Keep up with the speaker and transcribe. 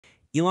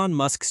Elon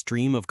Musk's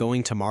dream of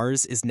going to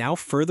Mars is now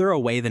further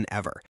away than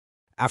ever.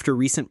 After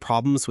recent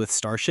problems with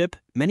Starship,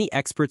 many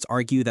experts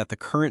argue that the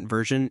current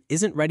version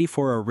isn't ready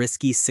for a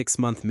risky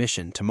 6-month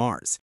mission to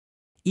Mars.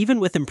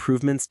 Even with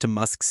improvements to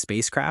Musk's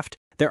spacecraft,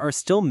 there are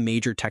still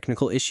major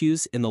technical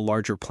issues in the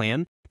larger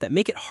plan that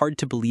make it hard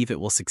to believe it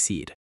will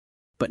succeed.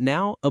 But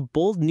now, a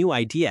bold new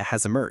idea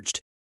has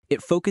emerged.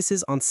 It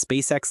focuses on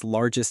SpaceX's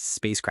largest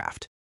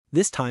spacecraft.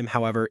 This time,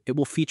 however, it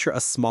will feature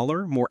a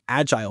smaller, more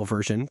agile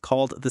version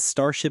called the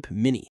Starship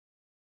Mini.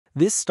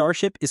 This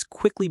Starship is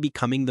quickly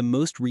becoming the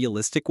most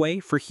realistic way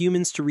for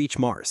humans to reach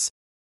Mars.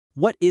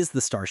 What is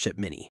the Starship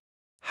Mini?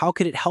 How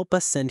could it help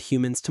us send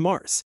humans to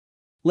Mars?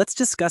 Let's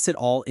discuss it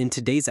all in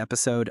today's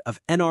episode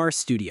of NR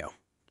Studio.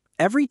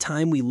 Every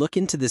time we look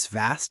into this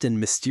vast and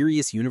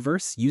mysterious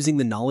universe using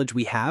the knowledge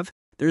we have,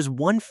 there's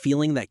one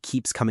feeling that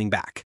keeps coming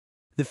back.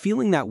 The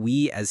feeling that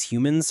we, as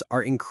humans,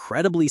 are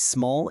incredibly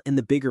small in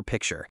the bigger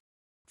picture.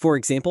 For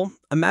example,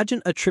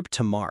 imagine a trip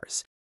to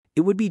Mars.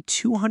 It would be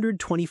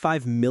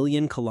 225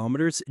 million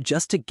kilometers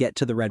just to get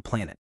to the red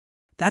planet.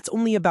 That's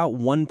only about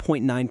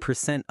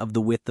 1.9% of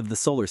the width of the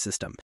solar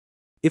system.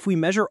 If we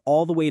measure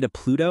all the way to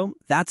Pluto,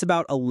 that's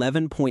about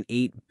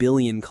 11.8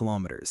 billion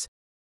kilometers.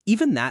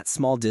 Even that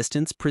small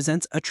distance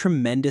presents a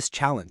tremendous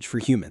challenge for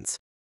humans.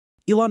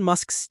 Elon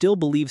Musk still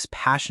believes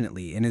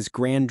passionately in his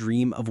grand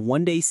dream of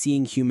one day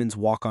seeing humans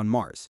walk on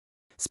Mars.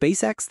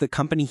 SpaceX, the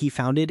company he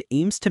founded,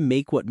 aims to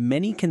make what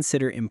many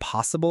consider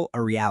impossible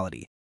a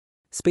reality.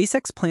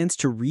 SpaceX plans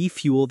to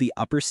refuel the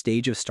upper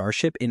stage of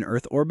Starship in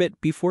Earth orbit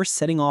before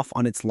setting off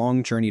on its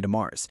long journey to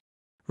Mars.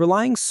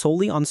 Relying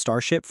solely on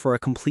Starship for a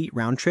complete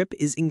round trip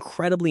is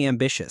incredibly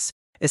ambitious,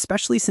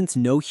 especially since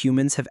no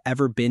humans have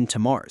ever been to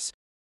Mars.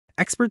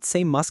 Experts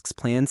say Musk's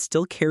plan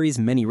still carries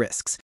many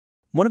risks.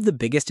 One of the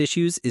biggest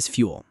issues is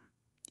fuel.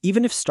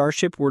 Even if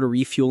Starship were to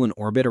refuel in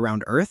orbit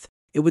around Earth,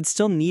 it would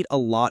still need a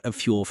lot of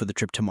fuel for the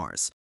trip to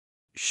Mars.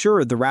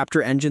 Sure, the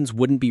Raptor engines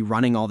wouldn't be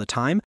running all the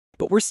time,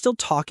 but we're still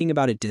talking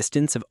about a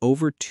distance of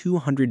over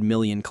 200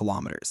 million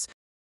kilometers.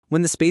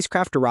 When the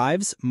spacecraft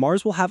arrives,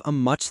 Mars will have a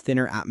much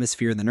thinner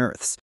atmosphere than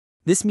Earth's.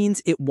 This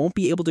means it won't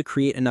be able to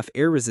create enough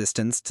air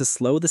resistance to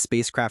slow the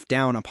spacecraft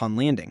down upon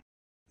landing.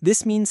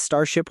 This means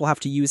Starship will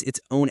have to use its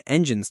own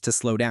engines to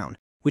slow down,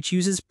 which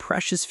uses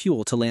precious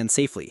fuel to land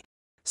safely.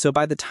 So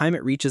by the time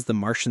it reaches the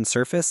Martian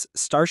surface,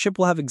 Starship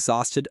will have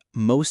exhausted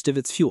most of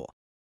its fuel.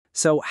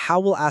 So how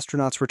will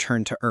astronauts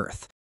return to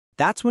Earth?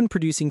 That's when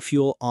producing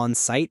fuel on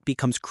site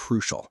becomes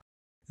crucial.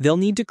 They'll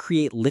need to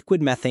create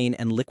liquid methane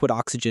and liquid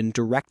oxygen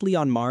directly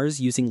on Mars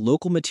using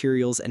local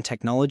materials and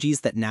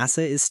technologies that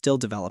NASA is still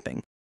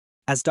developing.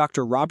 As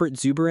Dr. Robert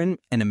Zubrin,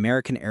 an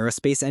American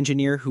aerospace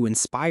engineer who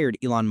inspired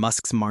Elon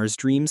Musk's Mars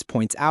dreams,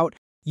 points out,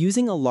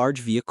 using a large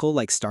vehicle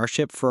like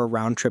Starship for a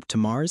round trip to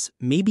Mars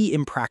may be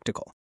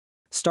impractical.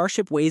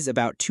 Starship weighs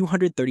about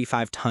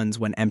 235 tons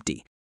when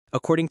empty.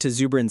 According to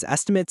Zubrin's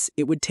estimates,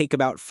 it would take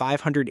about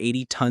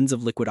 580 tons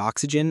of liquid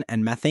oxygen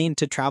and methane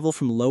to travel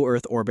from low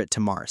Earth orbit to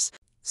Mars.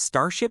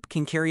 Starship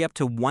can carry up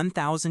to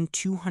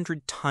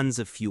 1,200 tons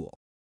of fuel,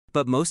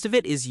 but most of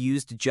it is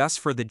used just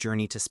for the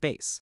journey to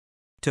space.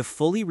 To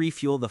fully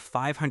refuel the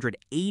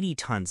 580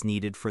 tons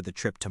needed for the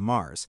trip to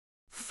Mars,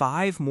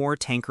 5 more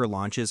tanker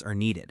launches are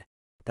needed.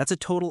 That's a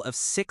total of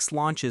 6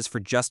 launches for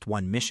just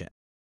one mission.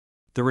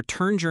 The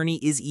return journey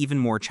is even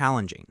more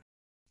challenging.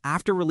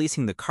 After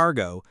releasing the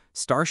cargo,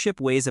 Starship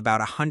weighs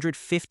about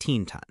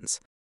 115 tons.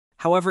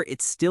 However,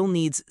 it still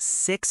needs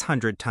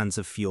 600 tons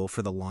of fuel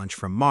for the launch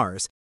from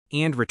Mars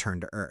and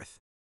return to Earth.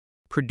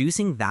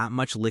 Producing that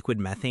much liquid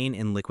methane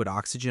and liquid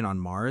oxygen on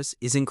Mars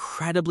is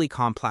incredibly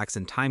complex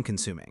and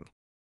time-consuming.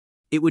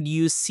 It would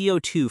use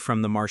CO2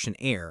 from the Martian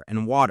air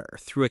and water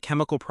through a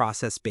chemical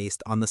process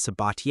based on the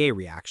Sabatier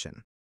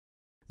reaction.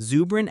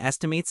 Zubrin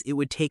estimates it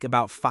would take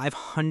about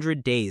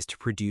 500 days to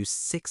produce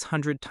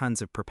 600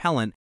 tons of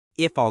propellant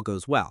if all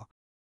goes well.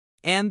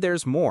 And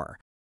there's more.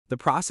 The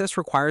process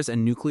requires a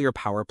nuclear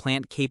power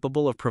plant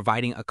capable of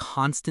providing a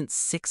constant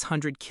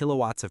 600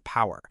 kilowatts of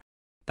power.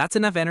 That's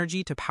enough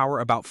energy to power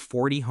about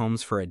 40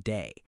 homes for a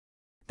day.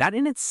 That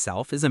in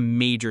itself is a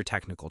major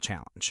technical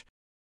challenge.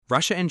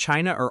 Russia and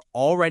China are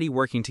already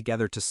working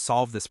together to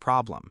solve this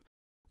problem.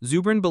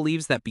 Zubrin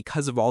believes that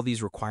because of all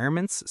these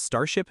requirements,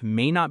 Starship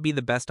may not be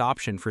the best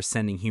option for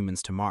sending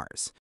humans to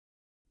Mars.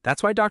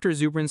 That's why Dr.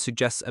 Zubrin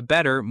suggests a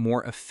better,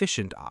 more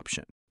efficient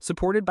option,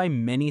 supported by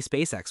many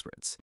space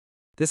experts.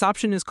 This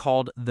option is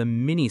called the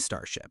Mini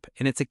Starship,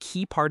 and it's a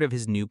key part of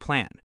his new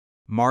plan,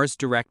 Mars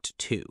Direct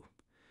 2.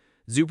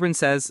 Zubrin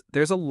says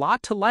there's a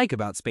lot to like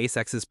about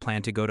SpaceX's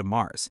plan to go to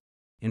Mars.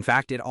 In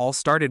fact, it all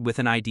started with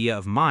an idea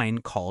of mine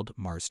called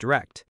Mars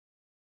Direct.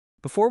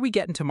 Before we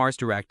get into Mars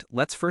Direct,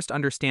 let's first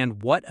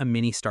understand what a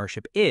mini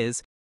Starship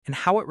is and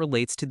how it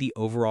relates to the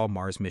overall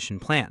Mars mission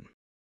plan.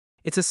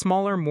 It's a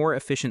smaller, more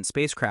efficient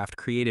spacecraft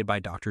created by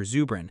Dr.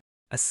 Zubrin,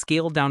 a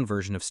scaled-down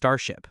version of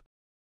Starship.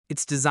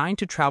 It's designed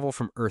to travel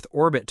from Earth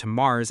orbit to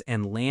Mars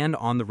and land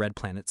on the red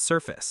planet's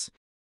surface.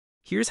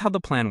 Here's how the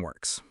plan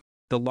works.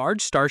 The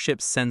large Starship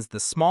sends the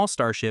small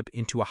Starship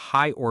into a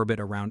high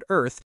orbit around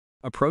Earth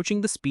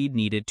approaching the speed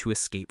needed to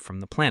escape from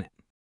the planet.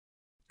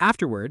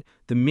 Afterward,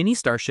 the mini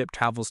Starship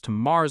travels to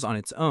Mars on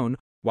its own,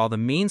 while the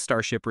main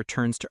Starship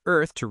returns to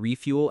Earth to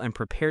refuel and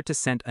prepare to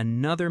send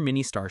another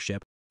mini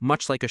Starship,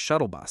 much like a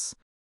shuttle bus.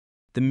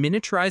 The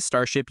miniaturized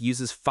Starship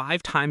uses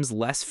 5 times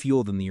less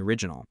fuel than the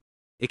original.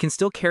 It can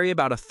still carry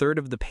about a third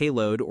of the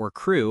payload or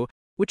crew,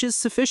 which is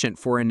sufficient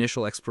for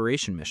initial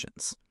exploration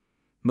missions.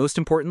 Most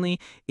importantly,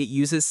 it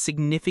uses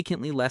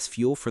significantly less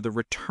fuel for the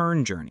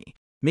return journey,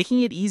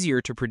 making it easier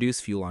to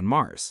produce fuel on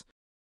Mars.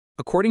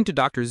 According to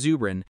Dr.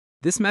 Zubrin,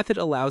 this method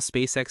allows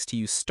SpaceX to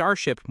use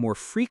Starship more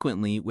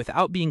frequently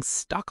without being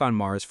stuck on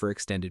Mars for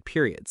extended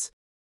periods.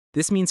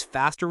 This means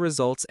faster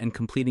results and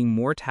completing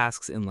more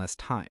tasks in less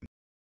time.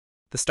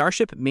 The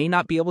Starship may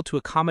not be able to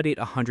accommodate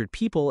 100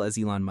 people as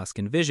Elon Musk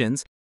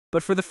envisions,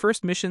 but for the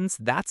first missions,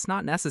 that's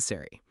not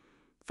necessary.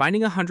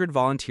 Finding 100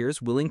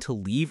 volunteers willing to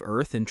leave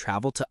Earth and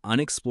travel to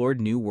unexplored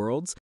new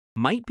worlds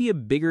might be a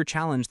bigger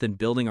challenge than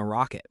building a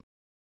rocket.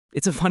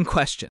 It's a fun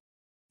question.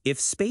 If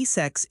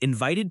SpaceX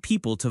invited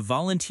people to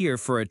volunteer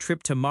for a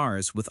trip to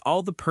Mars with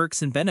all the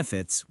perks and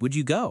benefits, would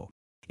you go?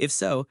 If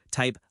so,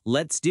 type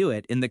 "Let's do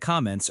it" in the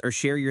comments or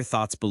share your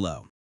thoughts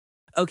below.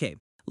 Okay,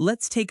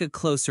 let's take a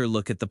closer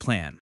look at the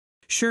plan.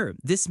 Sure,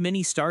 this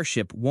mini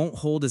Starship won't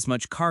hold as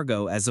much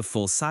cargo as a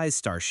full-size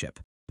Starship,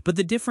 but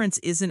the difference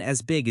isn't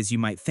as big as you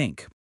might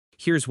think.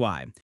 Here's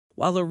why.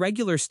 While a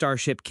regular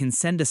Starship can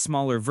send a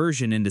smaller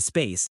version into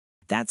space,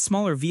 that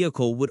smaller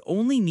vehicle would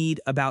only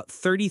need about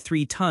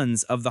 33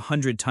 tons of the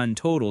 100-ton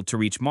total to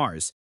reach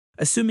Mars,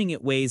 assuming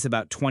it weighs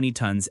about 20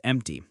 tons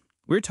empty.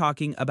 We're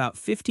talking about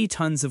 50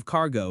 tons of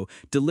cargo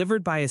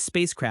delivered by a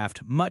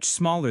spacecraft much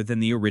smaller than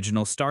the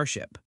original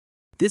Starship.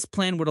 This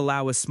plan would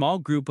allow a small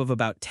group of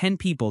about 10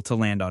 people to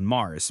land on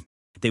Mars.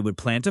 They would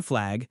plant a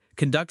flag,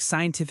 conduct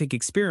scientific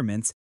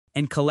experiments,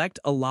 and collect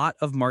a lot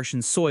of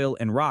Martian soil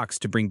and rocks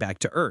to bring back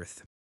to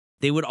Earth.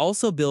 They would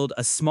also build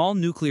a small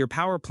nuclear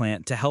power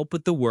plant to help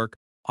with the work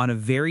on a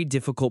very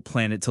difficult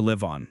planet to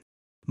live on.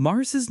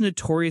 Mars is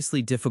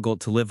notoriously difficult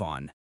to live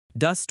on.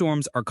 Dust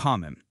storms are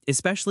common,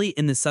 especially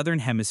in the southern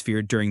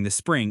hemisphere during the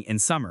spring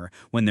and summer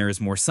when there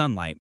is more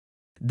sunlight.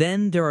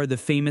 Then there are the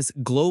famous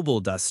global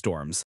dust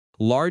storms,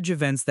 large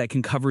events that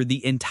can cover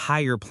the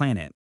entire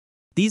planet.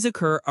 These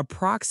occur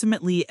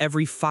approximately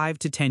every 5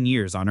 to 10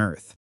 years on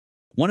Earth.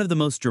 One of the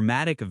most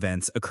dramatic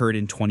events occurred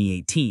in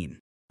 2018,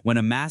 when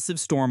a massive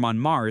storm on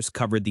Mars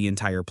covered the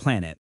entire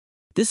planet.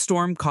 This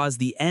storm caused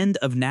the end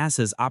of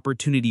NASA's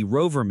Opportunity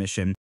rover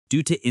mission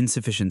due to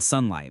insufficient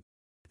sunlight.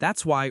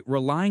 That's why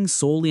relying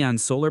solely on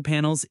solar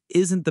panels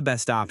isn't the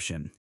best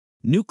option.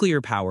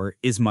 Nuclear power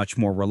is much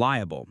more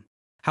reliable.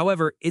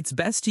 However, it's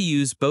best to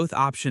use both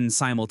options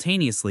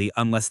simultaneously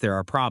unless there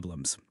are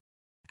problems.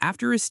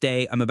 After a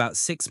stay of about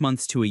 6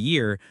 months to a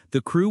year,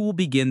 the crew will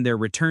begin their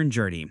return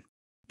journey.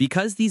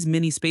 Because these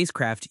mini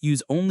spacecraft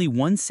use only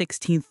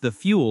 1/16 the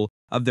fuel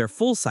of their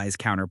full-size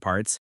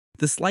counterparts,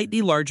 the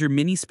slightly larger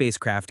mini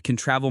spacecraft can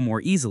travel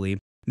more easily,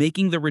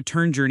 making the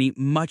return journey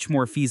much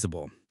more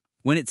feasible.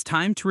 When it's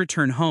time to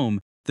return home,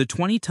 the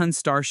 20-ton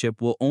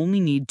Starship will only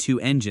need 2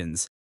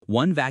 engines,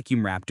 one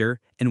vacuum Raptor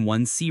and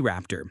one Sea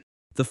Raptor.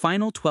 The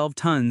final 12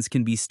 tons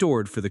can be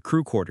stored for the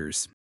crew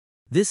quarters.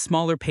 This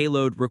smaller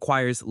payload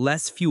requires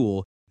less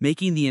fuel,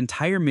 making the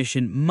entire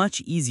mission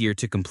much easier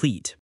to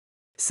complete.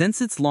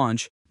 Since its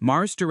launch,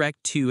 Mars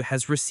Direct 2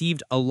 has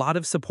received a lot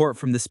of support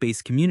from the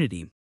space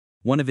community.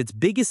 One of its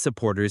biggest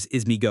supporters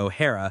is Miguel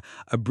Hera,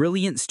 a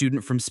brilliant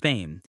student from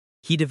Spain.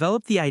 He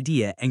developed the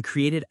idea and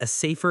created a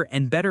safer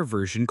and better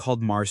version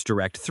called Mars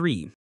Direct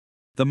 3.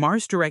 The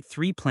Mars Direct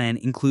 3 plan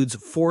includes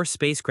 4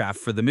 spacecraft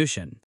for the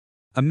mission.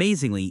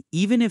 Amazingly,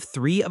 even if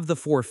 3 of the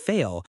 4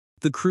 fail,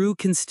 the crew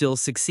can still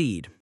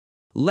succeed.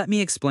 Let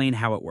me explain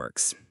how it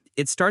works.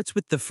 It starts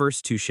with the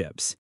first 2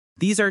 ships.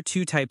 These are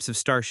 2 types of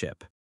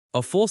Starship,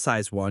 a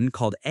full-size one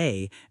called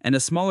A and a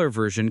smaller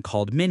version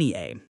called Mini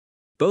A.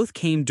 Both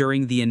came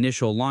during the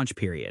initial launch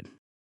period.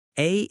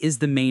 A is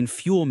the main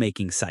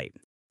fuel-making site.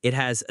 It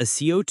has a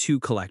CO2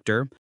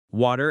 collector,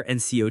 water and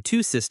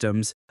CO2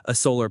 systems, a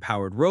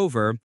solar-powered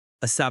rover,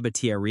 a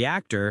Sabatier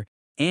reactor,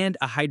 and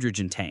a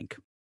hydrogen tank.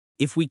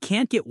 If we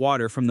can't get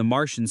water from the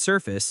Martian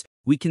surface,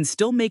 we can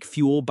still make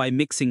fuel by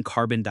mixing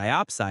carbon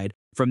dioxide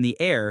from the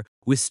air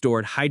with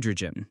stored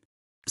hydrogen.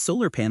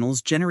 Solar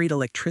panels generate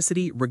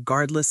electricity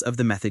regardless of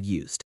the method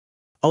used.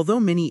 Although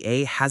Mini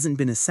A hasn't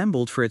been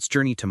assembled for its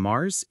journey to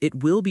Mars,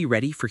 it will be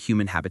ready for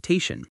human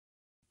habitation.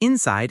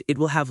 Inside, it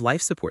will have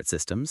life support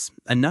systems,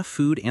 enough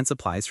food and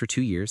supplies for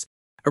 2 years,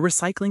 a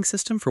recycling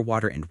system for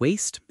water and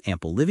waste,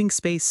 ample living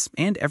space,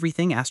 and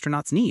everything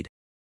astronauts need.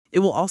 It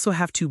will also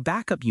have 2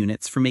 backup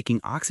units for making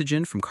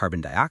oxygen from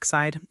carbon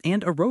dioxide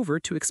and a rover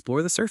to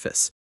explore the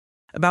surface.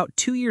 About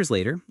 2 years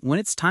later, when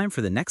it's time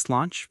for the next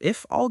launch,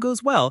 if all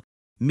goes well,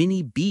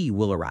 Mini B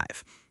will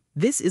arrive.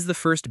 This is the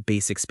first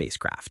basic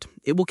spacecraft.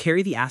 It will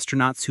carry the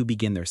astronauts who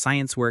begin their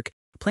science work,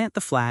 plant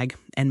the flag,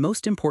 and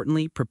most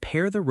importantly,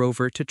 prepare the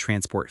rover to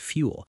transport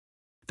fuel.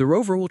 The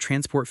rover will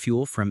transport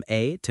fuel from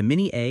A to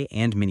Mini A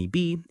and Mini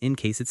B in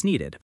case it's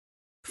needed.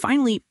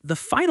 Finally, the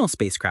final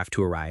spacecraft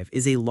to arrive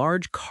is a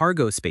large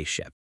cargo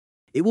spaceship.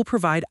 It will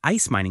provide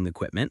ice mining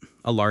equipment,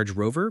 a large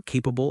rover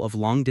capable of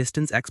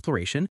long-distance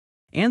exploration,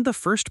 and the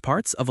first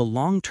parts of a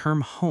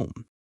long-term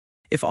home.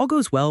 If all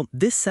goes well,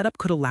 this setup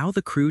could allow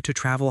the crew to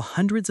travel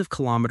hundreds of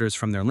kilometers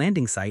from their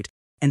landing site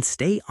and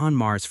stay on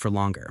Mars for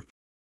longer.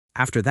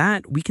 After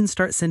that, we can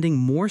start sending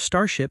more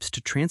starships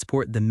to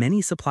transport the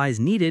many supplies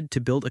needed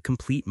to build a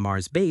complete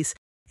Mars base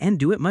and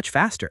do it much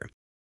faster.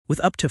 With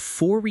up to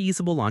 4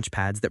 reusable launch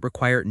pads that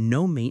require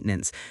no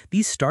maintenance,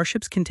 these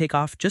starships can take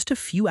off just a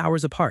few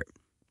hours apart.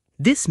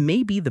 This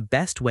may be the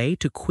best way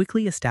to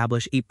quickly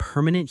establish a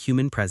permanent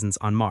human presence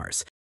on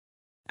Mars.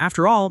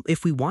 After all,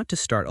 if we want to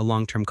start a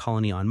long-term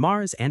colony on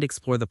Mars and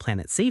explore the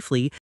planet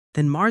safely,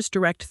 then Mars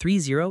Direct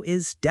 3.0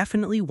 is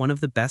definitely one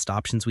of the best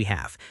options we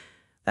have.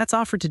 That's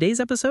all for today's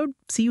episode.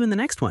 See you in the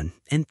next one,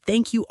 and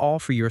thank you all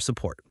for your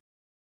support.